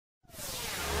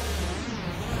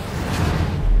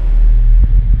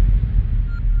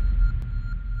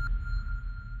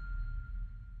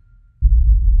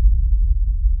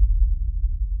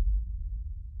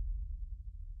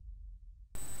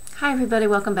Hi everybody,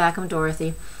 welcome back. I'm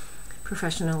Dorothy,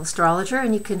 professional astrologer,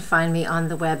 and you can find me on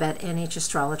the web at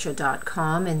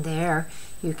nhastrologer.com, and there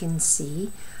you can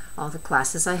see all the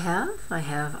classes I have. I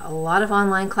have a lot of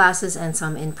online classes and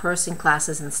some in-person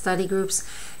classes and study groups,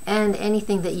 and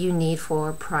anything that you need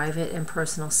for private and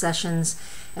personal sessions,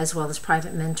 as well as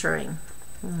private mentoring.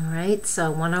 All right,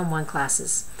 so one-on-one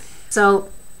classes. So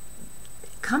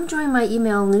come join my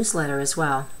email newsletter as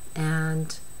well.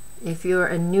 And if you're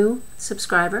a new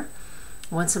subscriber,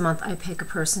 once a month I pick a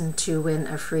person to win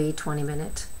a free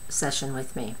 20-minute session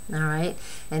with me. All right,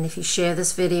 and if you share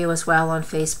this video as well on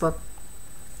Facebook,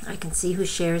 I can see who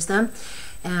shares them,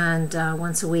 and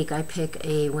once a week I pick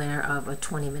a winner of a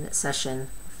 20-minute session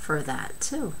for that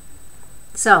too.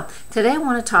 So today I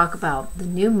want to talk about the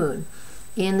new moon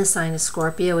in the sign of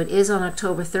Scorpio. It is on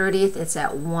October 30th. It's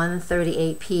at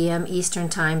 1:38 p.m. Eastern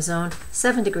Time Zone,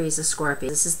 7 degrees of Scorpio.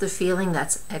 This is the feeling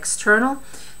that's external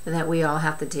that we all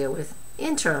have to deal with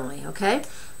internally, okay?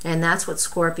 And that's what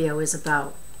Scorpio is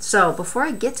about. So before I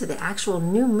get to the actual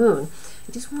new moon,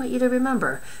 I just want you to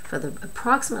remember, for the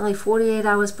approximately 48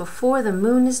 hours before the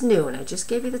moon is new, and I just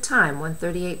gave you the time,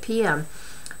 1:38 p.m.,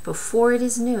 before it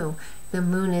is new, the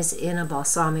moon is in a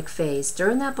balsamic phase.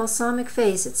 During that balsamic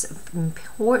phase, it's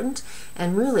important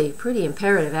and really pretty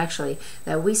imperative, actually,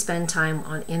 that we spend time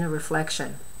on inner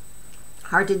reflection.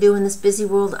 Hard to do in this busy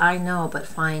world, I know, but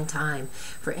find time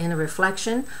for inner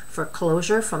reflection, for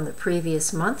closure from the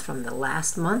previous month, from the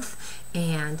last month,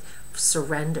 and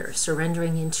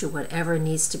surrendering into whatever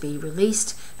needs to be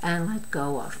released and let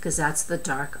go of, because that's the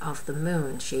dark of the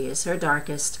moon. She is her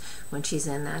darkest when she's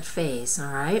in that phase,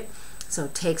 all right? So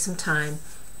take some time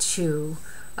to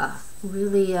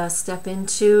really step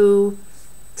into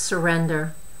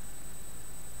surrender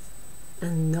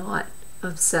and not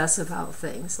obsess about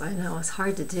things. I know it's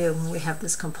hard to do when we have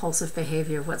this compulsive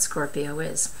behavior of what Scorpio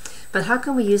is. But how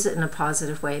can we use it in a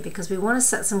positive way? Because we want to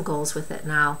set some goals with it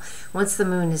now. Once the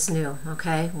moon is new,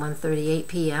 okay, 1:38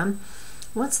 p.m.,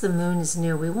 once the moon is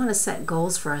new, we want to set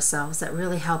goals for ourselves that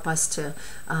really help us to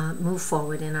move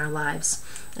forward in our lives.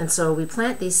 And so we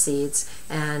plant these seeds,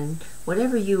 and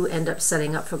whatever you end up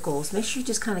setting up for goals, make sure you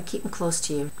just kind of keep them close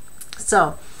to you.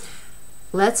 So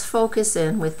let's focus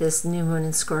in with this new moon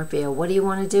in Scorpio. What do you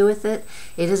want to do with it?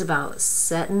 It is about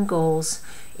setting goals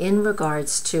in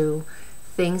regards to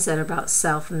things that are about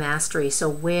self-mastery. So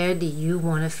where do you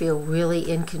want to feel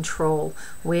really in control?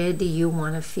 Where do you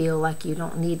want to feel like you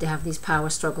don't need to have these power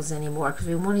struggles anymore? Because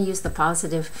we want to use the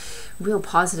positive, real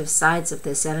positive sides of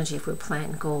this energy if we're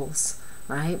planting goals,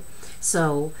 right?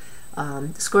 So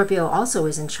Scorpio also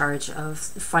is in charge of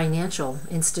financial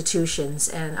institutions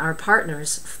and our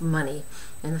partners' money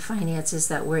and the finances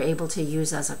that we're able to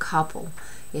use as a couple,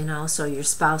 you know, so your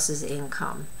spouse's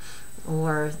income,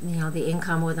 or the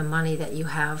income or the money that you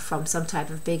have from some type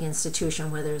of big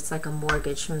institution, whether it's like a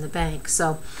mortgage from the bank.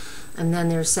 So, and then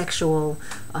there's sexual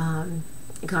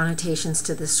connotations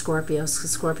to the Scorpio.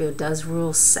 Scorpio does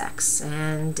rule sex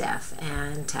and death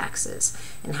and taxes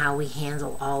and how we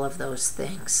handle all of those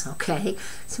things, okay?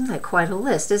 Seems like quite a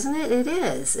list, isn't it? It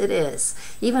is. It is.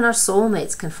 Even our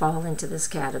soulmates can fall into this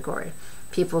category.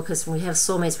 People, because when we have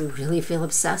soulmates, we really feel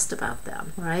obsessed about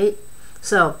them, right?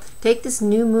 So take this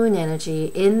new moon energy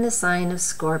in the sign of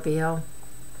Scorpio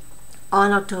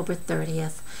on October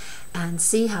 30th and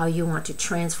see how you want to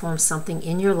transform something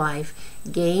in your life,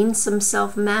 gain some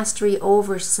self-mastery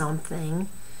over something.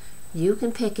 You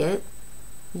can pick it.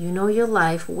 You know your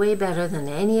life way better than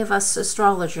any of us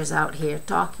astrologers out here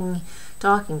talking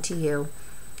to you.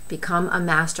 Become a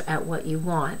master at what you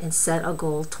want and set a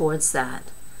goal towards that.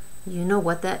 You know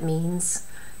what that means.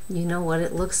 You know what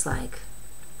it looks like.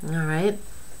 All right?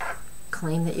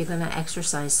 Claim that you're going to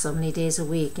exercise so many days a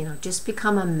week. Just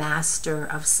become a master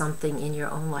of something in your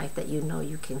own life that you know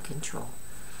you can control.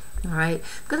 All right?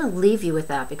 I'm going to leave you with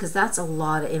that because that's a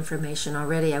lot of information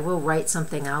already. I will write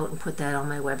something out and put that on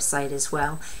my website as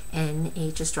well,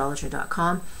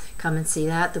 nhastrologer.com. Come and see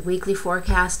that. The weekly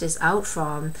forecast is out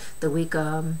from the week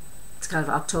it's kind of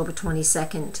October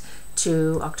 22nd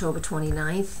to October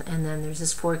 29th, and then there's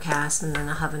this forecast, and then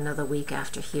I'll have another week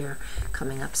after here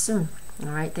coming up soon. All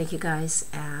right, thank you guys,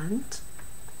 and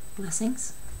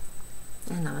blessings,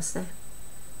 and namaste.